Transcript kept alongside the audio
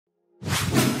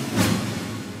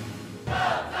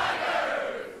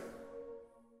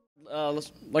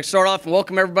Let's start off and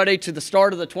welcome everybody to the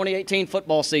start of the 2018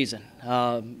 football season.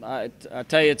 I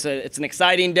tell you, it's an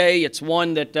exciting day. It's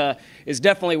one that is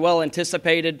definitely well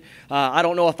anticipated. I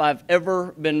don't know if I've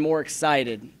ever been more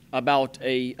excited about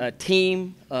a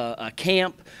team, a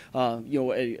camp,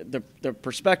 the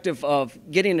perspective of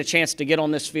getting a chance to get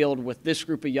on this field with this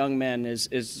group of young men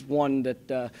is one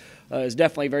that is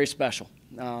definitely very special.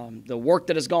 The work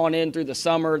that has gone in through the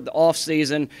summer, the off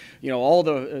season, all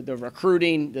the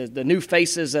recruiting, the new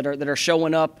faces that are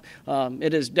showing up.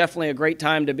 It is definitely a great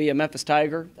time to be a Memphis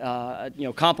Tiger.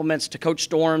 Compliments to Coach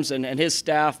Storms and his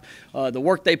staff. The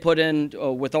work they put in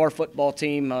with our football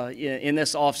team in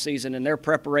this off season and their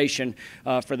preparation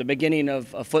for the beginning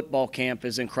of football camp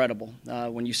is incredible.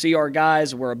 When you see our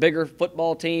guys, we're a bigger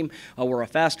football team. We're a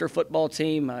faster football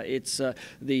team. It's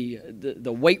the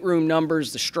weight room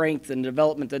numbers, the strength and development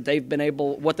that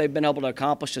what they've been able to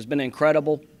accomplish has been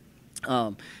incredible.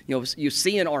 You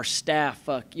seeing our staff,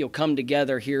 come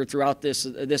together here throughout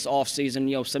this off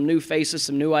season. Some new faces,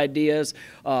 some new ideas,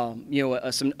 a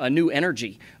new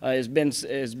energy has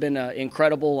been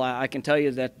incredible. I can tell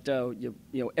you that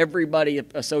everybody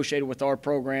associated with our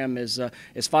program is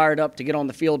fired up to get on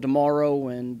the field tomorrow,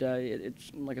 and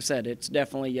it's like I said, it's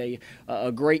definitely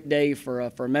a great day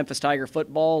for Memphis Tiger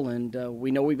football, and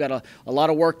we know we've got a lot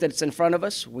of work that's in front of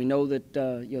us. We know that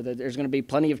that there's going to be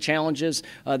plenty of challenges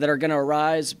that are going to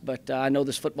arise, but I know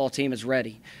this football team is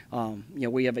ready.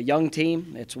 We have a young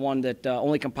team. It's one that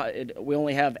we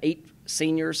only have 8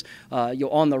 seniors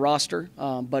on the roster,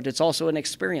 but it's also an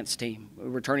experienced team. We're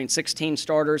returning 16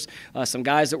 starters, some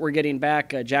guys that we're getting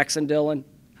back, Jackson Dillon,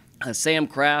 Sam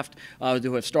Kraft,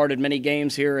 who have started many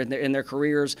games here in their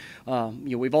careers.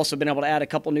 We've also been able to add a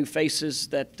couple new faces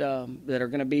that are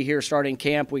going to be here starting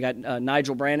camp. We got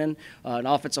Nigel Brannon, an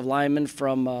offensive lineman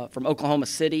from Oklahoma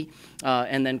City,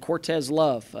 and then Cortez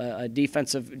Love, a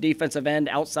defensive end,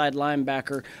 outside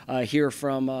linebacker here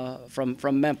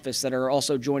from Memphis, that are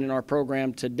also joining our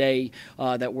program today.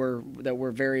 That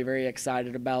we're very, very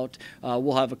excited about.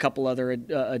 We'll have a couple other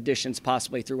additions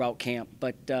possibly throughout camp,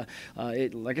 but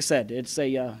like I said, it's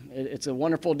a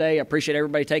wonderful day. I appreciate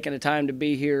everybody taking the time to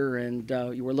be here, and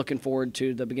we're looking forward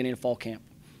to the beginning of fall camp.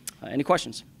 Any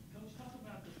questions? Coach, talk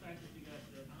about the fact that you got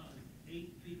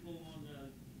 8 people on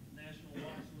the national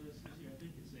watch list this year. I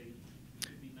think it's 8,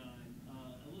 could be 9.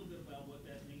 A little bit about what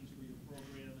that means for your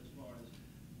program as far as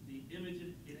the image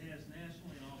it has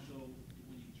nationally, and also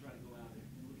when you try to go out there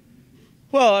and look at new kids.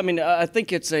 Well, I mean, I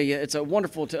think it's a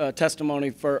wonderful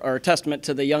testimony or testament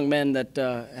to the young men that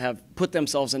have put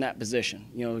themselves in that position.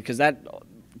 Because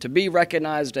to be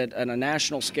recognized at a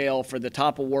national scale for the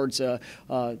top awards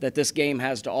that this game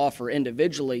has to offer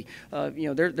individually,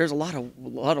 there's a lot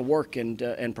of work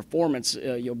and performance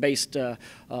based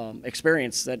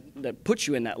experience that puts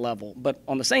you in that level. But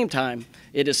on the same time,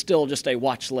 it is still just a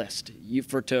watch list. You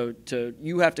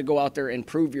have to go out there and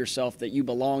prove yourself that you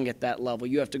belong at that level.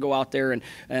 You have to go out there and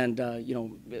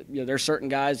there's certain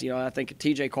guys. I think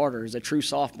T.J. Carter is a true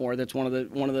sophomore. That's one of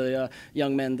the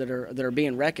young men that are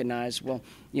being recognized. Well,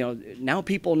 now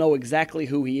people know exactly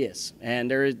who he is,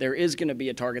 and there is going to be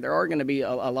a target. There are going to be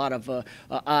a lot of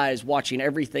eyes watching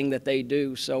everything that they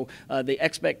do. So the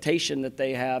expectation that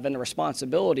they have and the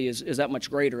responsibility is that much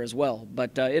greater as well.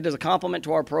 But it is a compliment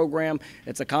to our program.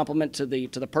 It's a compliment to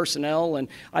the personnel, and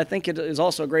I think it is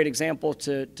also a great example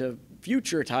to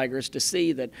future Tigers to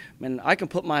see that, I can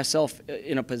put myself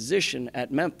in a position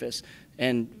at Memphis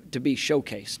and to be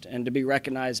showcased and to be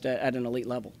recognized at an elite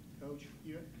level. Coach,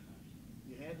 you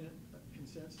had a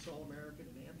consensus All-American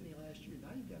in Anthony last year. Now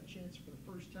you've got a chance for the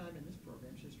first time in this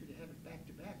program's history to have it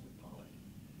back-to-back with Pollard.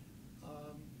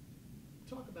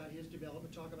 Talk about his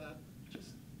development. Talk about just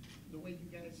the way you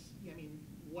guys,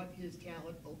 what his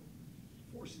talent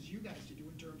forces you guys to do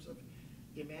in terms of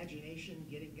imagination,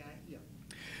 getting guys,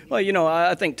 Well,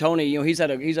 I think Tony, he's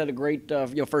had a great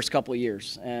first couple of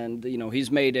years, and he's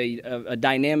made a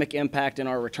dynamic impact in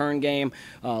our return game.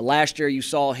 Last year, you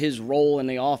saw his role in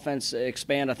the offense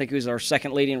expand. I think he was our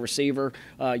second leading receiver,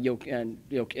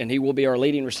 and he will be our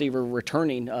leading receiver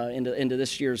returning into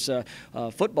this year's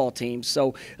football team.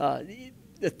 So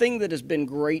the thing that has been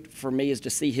great for me is to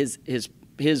see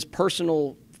his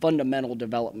personal fundamental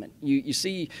development. You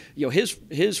see,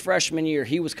 his freshman year,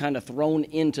 he was kind of thrown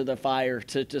into the fire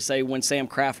to say when Sam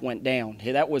Kraft went down.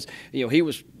 That was, he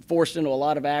was forced into a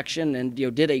lot of action and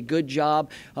did a good job.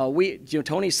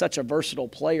 Tony's such a versatile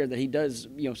player that he does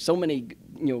so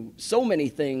many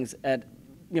things at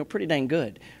pretty dang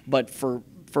good. But for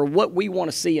for what we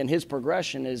want to see in his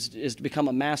progression is to become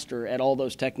a master at all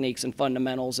those techniques and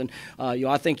fundamentals. And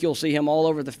I think you'll see him all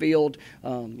over the field.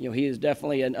 He is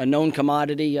definitely a known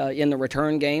commodity in the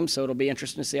return game, so it'll be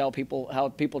interesting to see how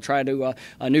people try to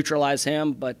neutralize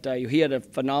him. But he had a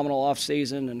phenomenal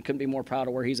offseason and couldn't be more proud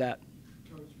of where he's at.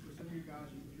 Coach, for some of you guys,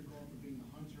 you're going from being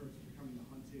the hunter to becoming the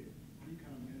hunted. How do you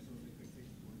kind of manage those expectations?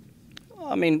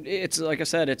 I mean, it's like I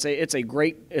said, it's a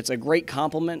great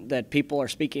compliment that people are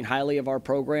speaking highly of our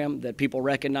program, that people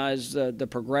recognize the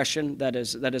progression that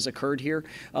has occurred here.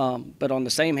 But on the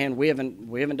same hand, we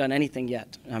haven't done anything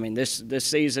yet. I mean, this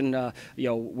season,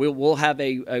 we'll have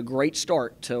a great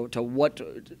start to what.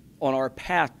 On our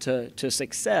path to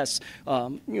success,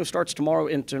 starts tomorrow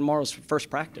in tomorrow's first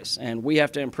practice, and we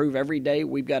have to improve every day.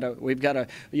 We've got to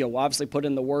obviously put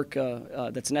in the work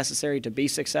that's necessary to be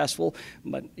successful.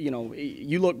 But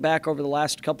you look back over the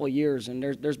last couple of years, and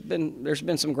there's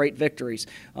been some great victories.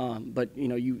 But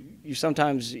you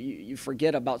sometimes you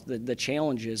forget about the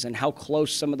challenges and how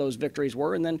close some of those victories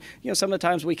were, and then some of the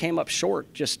times we came up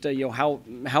short. Just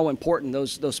how important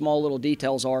those small little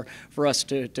details are for us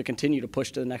to continue to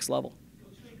push to the next level.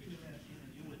 Coach, speaking of that, you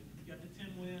got the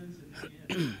 10 wins and then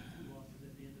 2 losses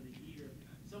at the end of the year.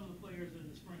 Some of the players in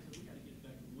the spring said, we got to get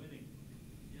back to winning.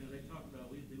 They talk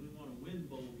about we want to win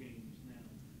bowl games now.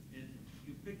 And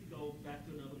you picked to go back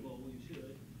to another bowl, you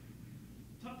should.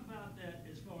 Talk about that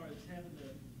as far as having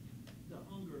the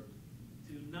hunger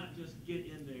to not just get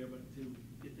in there, but to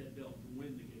get that belt, to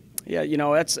win the game. Yeah,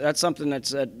 that's something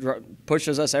that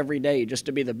pushes us every day just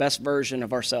to be the best version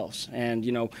of ourselves. And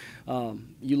you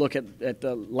look at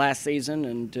the last season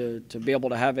and to be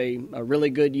able to have a really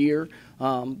good year,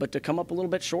 but to come up a little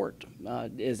bit short.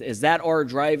 Is that our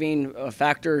driving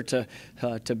factor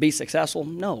to be successful?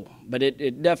 No, but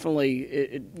it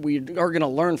definitely we are going to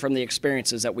learn from the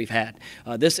experiences that we've had.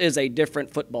 This is a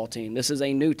different football team. This is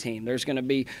a new team. There's going to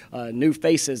be new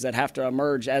faces that have to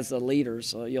emerge as the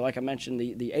leaders. Like I mentioned,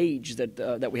 the age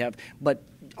that we have, but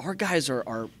our guys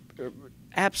are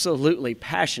absolutely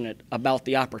passionate about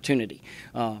the opportunity.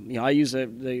 I use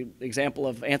the example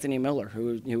of Anthony Miller,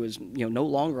 who is no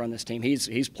longer on this team.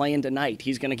 He's playing tonight.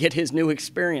 He's going to get his new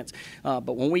experience.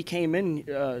 But when we came in,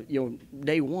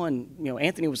 day one,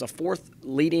 Anthony was a 4th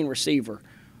leading receiver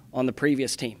on the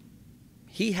previous team.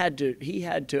 He had to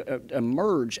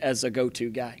emerge as a go-to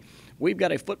guy. We've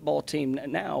got a football team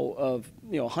now of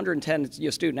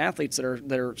 110 student athletes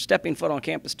that are stepping foot on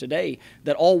campus today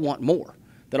that all want more,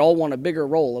 that all want a bigger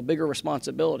role, a bigger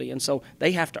responsibility, and so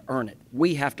they have to earn it.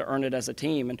 We have to earn it as a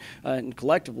team, and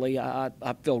collectively, I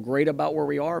feel great about where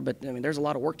we are. But I mean, there's a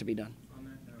lot of work to be done. On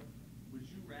that note, would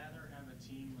you rather have a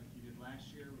team like you did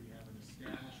last year, where you have an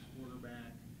established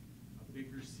quarterback, a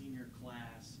bigger senior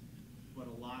class, but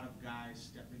a lot of guys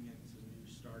stepping into new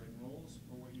starting roles,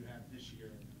 or what you have this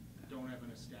year? Don't have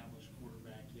an established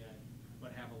quarterback yet,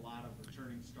 but have a lot of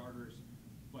returning starters,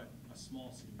 but a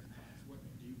small senior class. What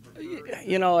do you prefer?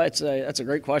 That's a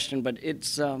great question, but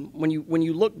it's when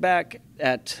you look back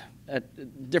at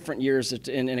different years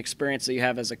in experience that you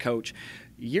have as a coach,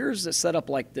 years that set up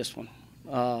like this one.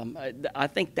 I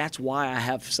think that's why I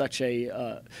have such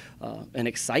an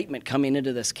excitement coming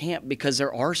into this camp, because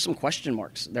there are some question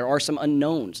marks. There are some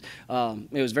unknowns.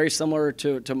 It was very similar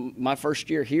to my first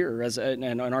year here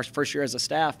and our first year as a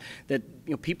staff, that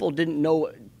people didn't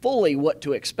know fully what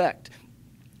to expect.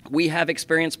 We have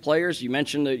experienced players. You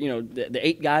mentioned the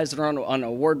 8 guys that are on a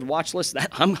award watch list.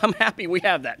 I'm happy we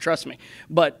have that. Trust me.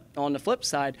 But on the flip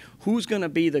side, who's going to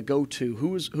be the go-to?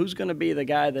 Who's going to be the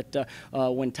guy that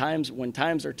when times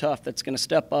are tough, that's going to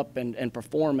step up and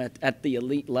perform at the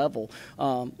elite level?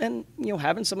 And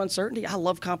having some uncertainty. I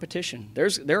love competition.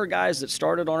 There are guys that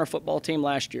started on our football team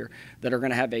last year that are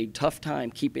going to have a tough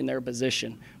time keeping their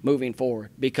position moving forward,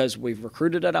 because we've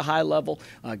recruited at a high level.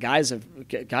 Guys have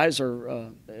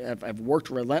worked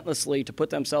relentlessly to put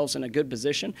themselves in a good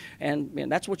position, and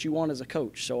that's what you want as a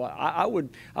coach. So I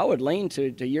would lean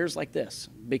to years like this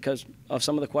because of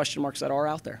some of the question marks that are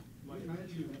out there. Like,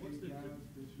 what's the guys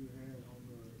that you had on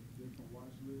the different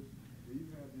watch list? Do you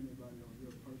have anybody on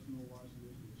your personal watch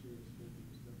list that you're expecting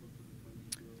to step up to the plate and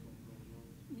fill some of those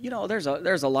roles?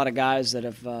 There's a lot of guys that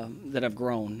have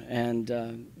grown, and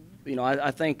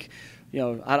I think.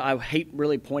 I hate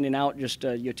really pointing out just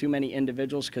too many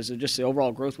individuals because of just the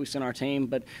overall growth we've seen in our team.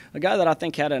 But a guy that I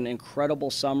think had an incredible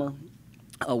summer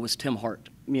was Tim Hart.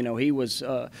 He was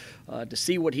to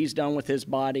see what he's done with his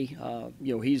body.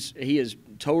 He is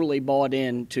totally bought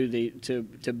in to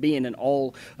being an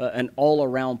all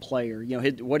around player.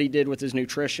 What he did with his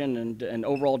nutrition and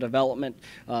overall development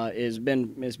has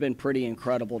been pretty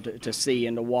incredible to see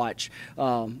and to watch.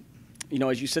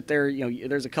 as you sit there,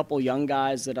 there's a couple young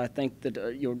guys that I think that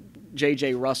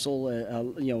J.J. Russell,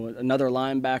 another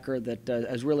linebacker that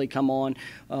has really come on.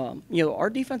 Our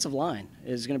defensive line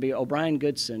is going to be O'Brien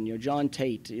Goodson, John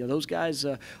Tate. Those guys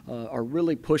are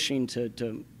really pushing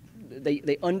to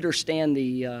they understand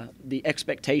the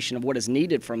expectation of what is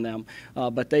needed from them,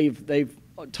 but they've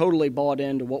totally bought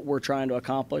into what we're trying to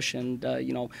accomplish, and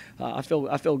I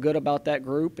feel good about that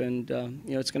group, and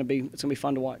it's going to be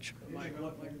fun to watch. Mike,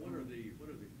 what are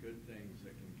the good things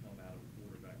that can come out of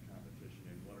quarterback competition,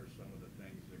 and what are some of the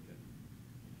things that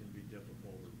can be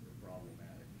difficult or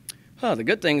problematic? The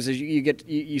good things is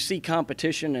you see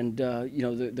competition, and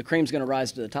the cream's going to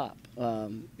rise to the top.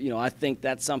 I think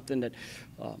that's something that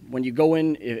when you go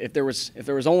in, if there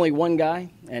was only one guy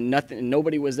and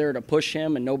nobody was there to push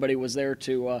him, and nobody was there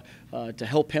to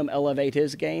help him elevate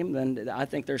his game, then I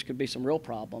think there could be some real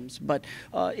problems. But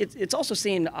it's also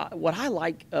seeing what I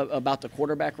like about the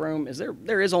quarterback room is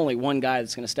there is only one guy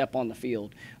that's going to step on the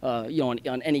field,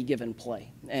 on any given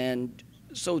play, and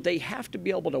so they have to be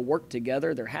able to work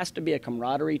together. There has to be a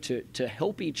camaraderie to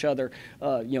help each other,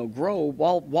 grow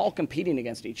while competing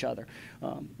against each other.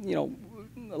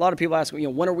 A lot of people ask,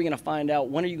 when are we going to find out?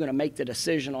 When are you going to make the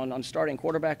decision on starting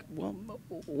quarterback? Well,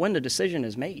 when the decision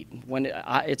is made. When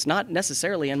it's not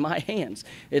necessarily in my hands.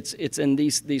 It's in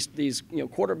these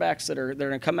quarterbacks that are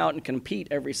going to come out and compete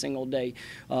every single day.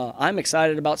 I'm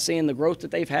excited about seeing the growth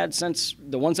that they've had since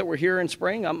the ones that were here in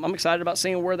spring. I'm excited about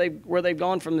seeing where they've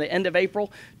gone from the end of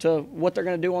April to what they're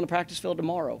going to do on the practice field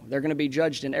tomorrow. They're going to be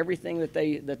judged in everything that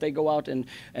they go out and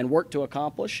work to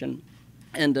accomplish,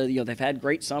 and they've had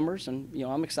great summers, and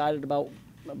I'm excited about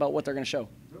what they're going to show.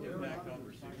 Impact on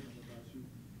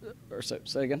receivers. Or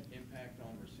say again. Impact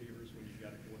on receivers when you've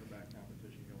got a quarterback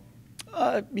competition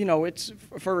going on. It's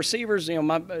for receivers.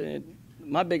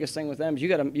 My biggest thing with them is you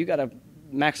got to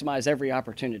maximize every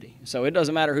opportunity. So it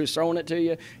doesn't matter who's throwing it to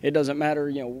you. It doesn't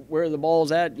matter where the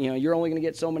ball's at. You're only going to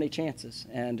get so many chances,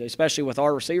 and especially with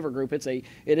our receiver group, it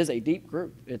is a deep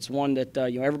group. It's one that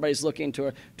everybody's looking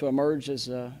to emerge as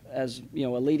a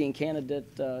leading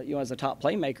candidate, as a top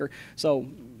playmaker. So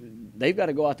they've got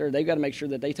to go out there. They've got to make sure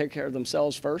that they take care of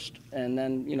themselves first, and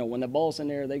then when the ball's in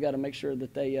there, they got to make sure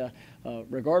that they,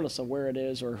 regardless of where it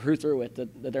is or who threw it,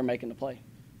 that they're making the play.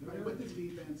 With this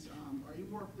defense, are you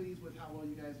more pleased with how well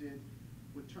you guys did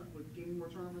with gaining more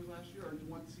turnovers last year, or do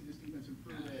you want to see this defense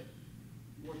improve at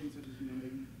more things such as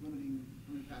maybe limiting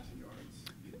passing yards?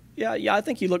 Yeah. I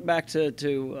think you look back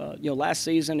to last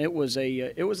season. It was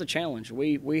a challenge.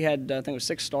 We had I think it was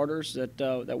 6 starters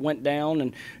that went down,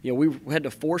 and we had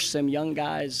to force some young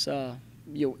guys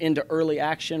into early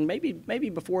action, maybe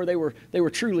before they were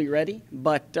truly ready.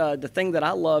 But the thing that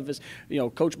I love is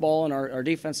Coach Ball and our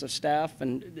defensive staff,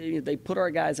 and they put our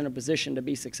guys in a position to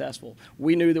be successful.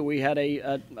 We knew that we had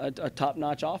a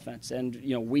top-notch offense, and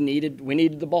we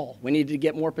needed the ball. We needed to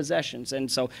get more possessions, and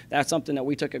so that's something that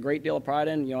we took a great deal of pride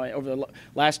in. Over the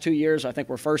last 2 years, I think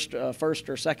we're first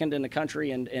or second in the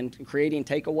country in creating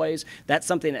takeaways. That's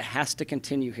something that has to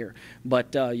continue here.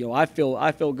 But I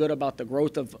feel good about the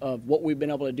growth of what we've been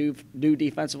able to do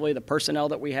defensively, the personnel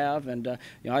that we have, and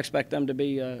I expect them to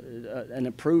be an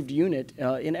improved unit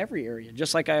in every area,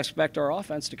 just like I expect our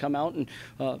offense to come out and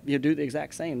do the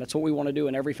exact same. That's what we want to do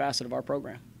in every facet of our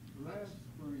program. Last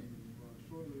spring,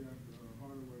 shortly after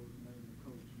Hardaway was named the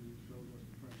coach, he showed us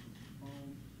the practice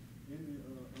phone. Any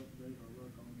update or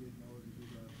work on getting over to you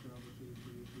guys travel to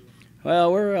this year?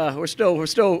 Well,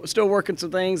 we're still working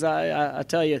some things. I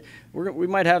tell you, we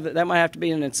might have to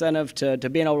be an incentive to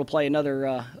being able to play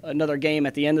another game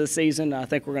at the end of the season. I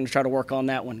think we're going to try to work on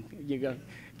that one.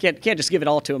 Can't just give it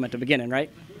all to them at the beginning, right?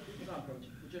 Coach,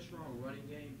 with your strong running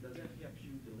game, does that help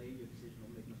you delay your decision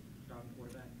on making a starting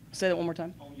quarterback? Say that one more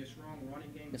time. On your strong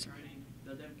running game, Yes, sir.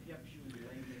 does that help you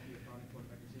delay making a starting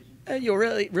quarterback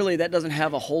decision? Really, that doesn't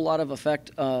have a whole lot of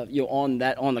effect, on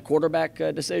the quarterback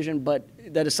decision, but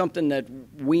that is something that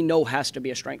we know has to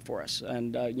be a strength for us.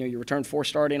 And you return 4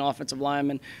 starting offensive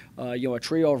linemen, a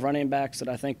trio of running backs that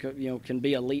I think can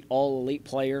be all elite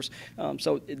players.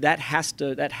 So that has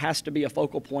to be a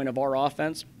focal point of our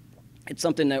offense. It's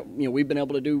something that we've been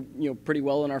able to do pretty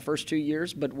well in our first 2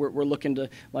 years, but we're looking to,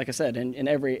 like I said, in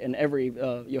every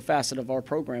facet of our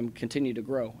program, continue to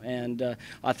grow. And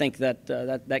I think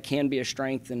that can be a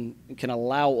strength and can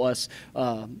allow us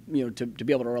to be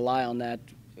able to rely on that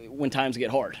when times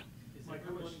get hard. Mike,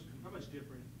 how much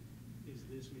different is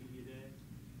this media day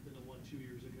than the one 2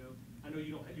 years ago? I know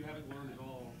you haven't learned it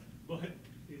all, but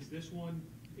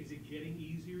is it getting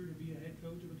easier to be a head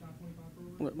coach of a top 25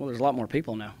 program? Well, there's a lot more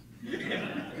people now.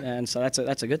 And so that's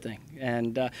a good thing.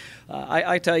 And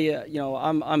I tell you,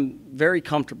 I'm very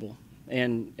comfortable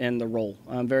in the role.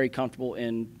 I'm very comfortable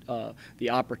in the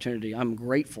opportunity. I'm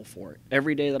grateful for it.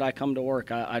 Every day that I come to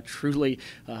work, I truly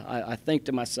I think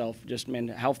to myself, just, man,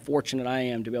 how fortunate I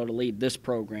am to be able to lead this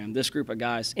program, this group of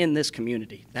guys in this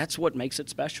community. That's what makes it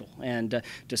special. And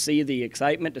to see the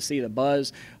excitement, to see the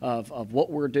buzz of what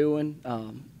we're doing,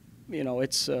 you know,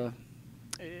 it's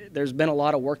there's been a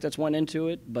lot of work that's went into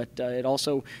it, but it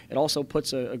also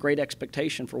puts a great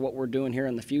expectation for what we're doing here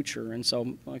in the future. And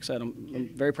so, like I said, I'm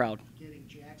very proud. Getting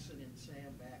Jackson and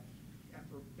Sam back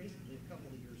after basically a couple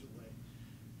of years away,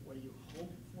 what do you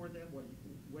hope for them?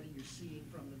 What are you seeing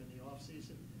from them in the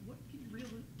offseason? What can you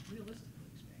realistically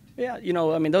expect? Yeah, you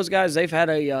know, I mean, those guys, they've had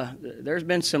there's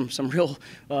been some real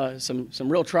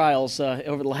trials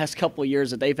over the last couple of years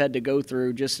that they've had to go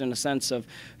through, just in a sense of,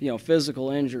 you know,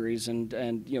 physical injuries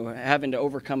and you know, having to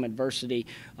overcome adversity.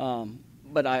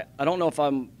 But I don't know if I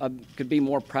could be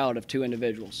more proud of two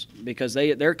individuals, because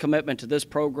their commitment to this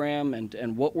program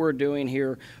and what we're doing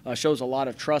here shows a lot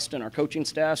of trust in our coaching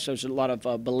staff, shows a lot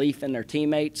of belief in their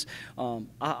teammates. All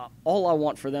I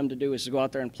want for them to do is to go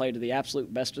out there and play to the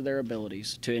absolute best of their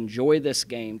abilities, to enjoy this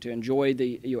game, to enjoy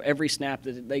every snap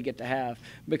that they get to have,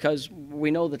 because we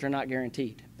know that they're not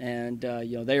guaranteed. And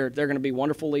you know, they're going to be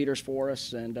wonderful leaders for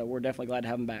us, and we're definitely glad to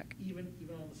have them back. Even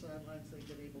on the sidelines, they've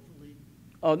been able to lead.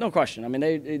 Oh, no question. I mean,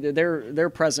 their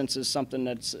presence is something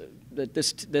that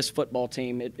this football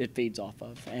team it feeds off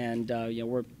of, and you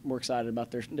know, we're excited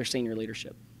about their senior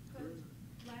leadership. Coach,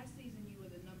 last season you were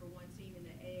the #1 team in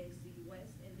the AFC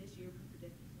West, and this year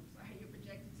you're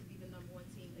projected to be the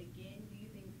 #1 team again. Do you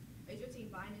think, is your team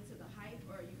buying into the hype,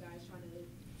 or are you guys trying to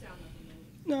sound like a noise?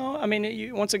 No, I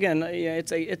mean, once again, yeah,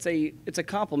 it's a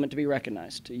compliment to be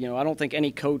recognized. You know, I don't think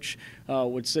any coach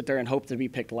would sit there and hope to be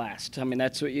picked last. I mean,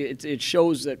 it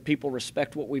shows that people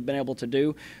respect what we've been able to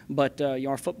do. But you know,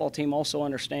 our football team also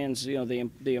understands, you know,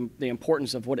 the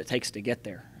importance of what it takes to get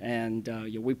there. And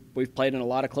you know, we've played in a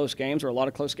lot of close games, or a lot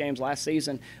of close games last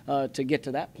season to get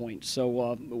to that point.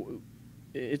 So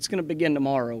it's going to begin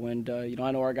tomorrow, and you know,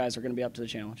 I know our guys are going to be up to the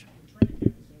challenge.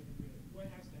 What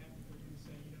has to happen for you to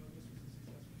say, you know, this was a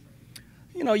successful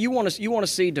training? You know, you want to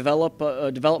see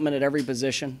development at every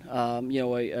position. You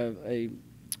know, a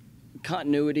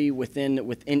continuity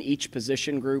within each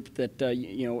position group that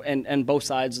you know, and both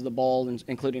sides of the ball,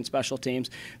 including special teams,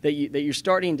 that you're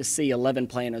starting to see 11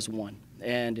 playing as one.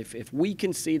 And if we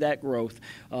can see that growth,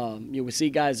 we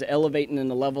see guys elevating in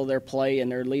the level of their play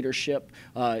and their leadership,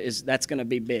 that's going to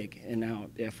be big. And now,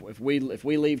 if we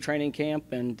leave training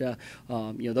camp and you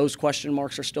know, those question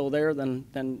marks are still there, then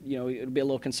you know, it'll be a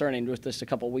little concerning with this a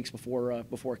couple of weeks before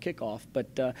kickoff. But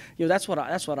you know, that's what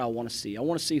I want to see. I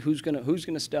want to see who's going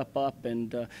to step up,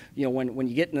 and you know, when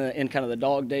you get in kind of the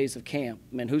dog days of camp,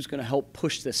 man, who's going to help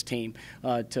push this team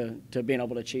to being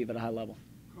able to achieve at a high level.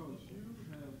 Coach, you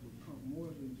have become more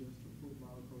than just a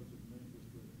football coach at Memphis,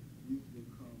 but you've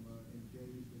become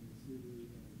engaged in the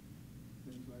city and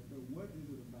things like that. What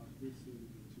is it about this city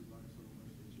that you like so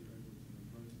much that you're able to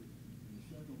embrace it? And the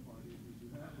second part is, did you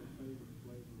have a favorite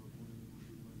flavor of when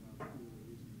you went out to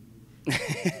recently?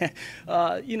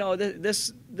 You know,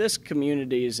 this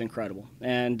community is incredible,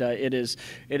 and it is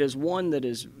one that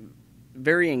is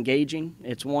very engaging.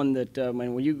 It's one that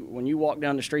when you walk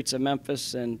down the streets of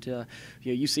Memphis and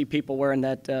you see people wearing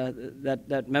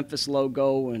that Memphis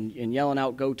logo and yelling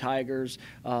out "Go Tigers,"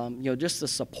 you know, just the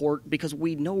support, because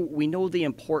we know the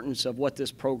importance of what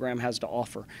this program has to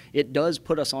offer. It does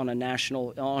put us on a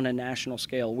national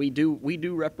scale. We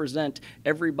do represent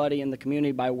everybody in the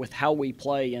community with how we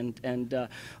play and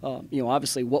you know,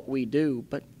 obviously what we do,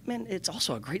 but man, it's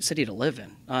also a great city to live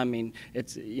in. I mean,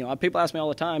 it's, you know, people ask me all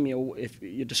the time, you know, if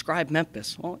you describe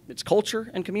Memphis, well, it's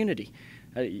culture and community.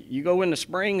 You go into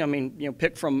spring, I mean, you know,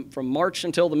 pick from March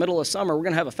until the middle of summer, we're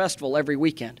going to have a festival every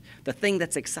weekend. The thing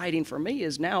that's exciting for me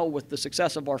is now, with the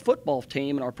success of our football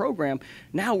team and our program,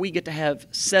 now we get to have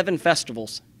 7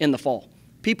 festivals in the fall.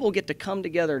 People get to come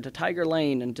together to Tiger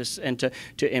Lane and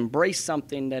to embrace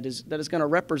something that is going to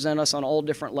represent us on all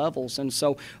different levels. And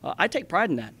so I take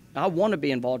pride in that. I want to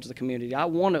be involved in the community. I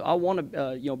want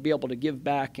to you know, be able to give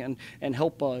back and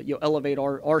help you know, elevate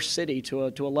our city to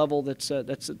a level that's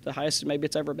the highest maybe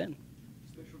it's ever been.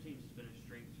 Special teams has been a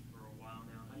strength for a while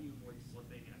now. How do you avoid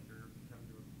slipping after having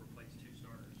to replace 2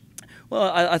 starters?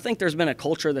 Well, I think there's been a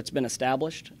culture that's been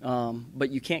established, but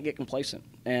you can't get complacent.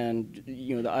 And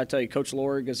you know, I tell you, Coach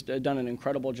Lorig has done an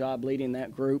incredible job leading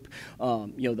that group.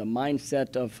 You know, the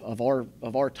mindset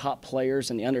of our top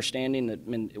players and the understanding that, I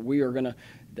mean, we are going to.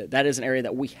 That is an area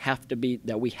that we have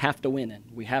to win in.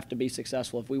 We have to be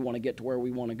successful if we want to get to where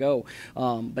we want to go.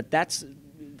 But that's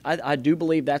I do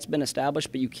believe that's been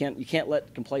established, but you can't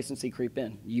let complacency creep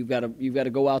in. You've got to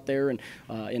go out there and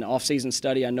in off-season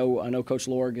study. I know Coach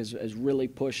Lorg has really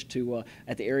pushed to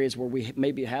at the areas where we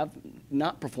maybe have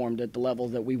not performed at the level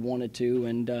that we wanted to,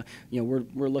 and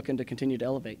we're looking to continue to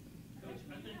elevate. Coach,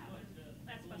 I think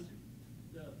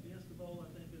the Fiesta Bowl,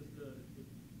 I think, is the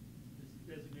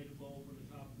designated bowl for the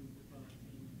top group of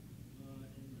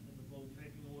teams in the bowl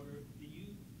pecking order. Do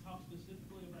you talk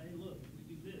specifically about, hey, look, if we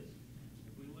do this,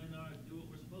 if we do what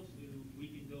we're supposed to do, we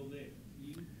can go there? Do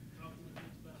you talk to the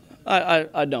kids about that?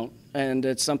 I don't, and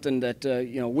it's something that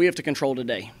we have to control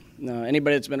today.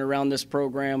 Anybody that's been around this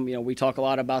program, we talk a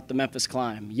lot about the Memphis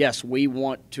climb. Yes, we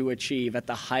want to achieve at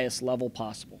the highest level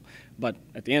possible. But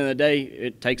at the end of the day,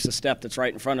 it takes a step that's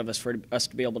right in front of us for us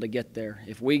to be able to get there.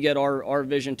 If we get our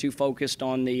vision too focused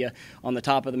on the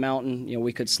top of the mountain,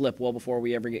 we could slip well before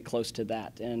we ever get close to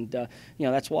that. And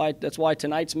that's why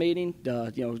tonight's meeting,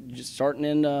 just starting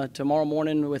in tomorrow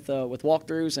morning with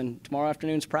walkthroughs and tomorrow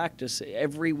afternoon's practice,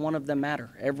 every one of them matter.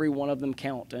 Every one of them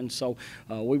count. And so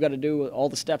we've got to do all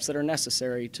the steps that are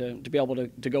necessary to be able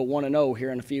to go 1-0 here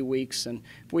in a few weeks. And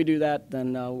if we do that,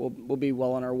 then we'll be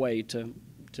well on our way to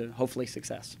hopefully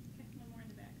success. Okay, one more in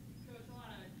the back. So it's a lot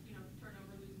of,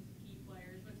 turnover, losing some key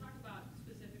players, but talk about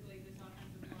specifically this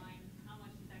offensive line. How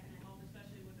much is that going to help,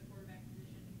 especially with the quarterback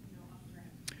position, up for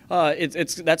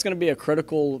grabs? That's going to be a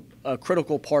critical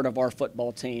part of our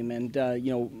football team, and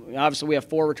obviously we have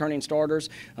 4 returning starters,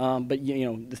 but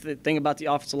the thing about the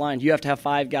offensive line, you have to have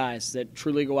 5 guys that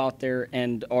truly go out there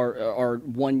and are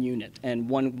one unit and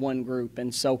one group.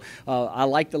 And so I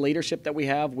like the leadership that we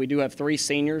have. We do have 3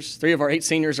 seniors. 3 of our 8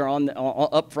 seniors are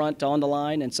up front on the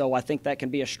line, and so I think that can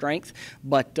be a strength.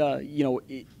 But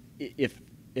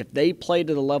if they play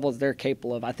to the level that they're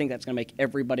capable of, I think that's going to make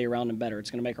everybody around them better. It's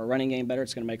going to make our running game better.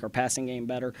 It's going to make our passing game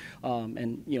better.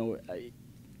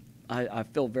 I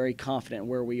feel very confident in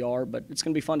where we are, but it's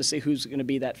going to be fun to see who's going to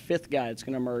be that 5th guy that's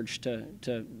going to emerge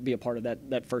to be a part of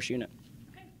that first unit.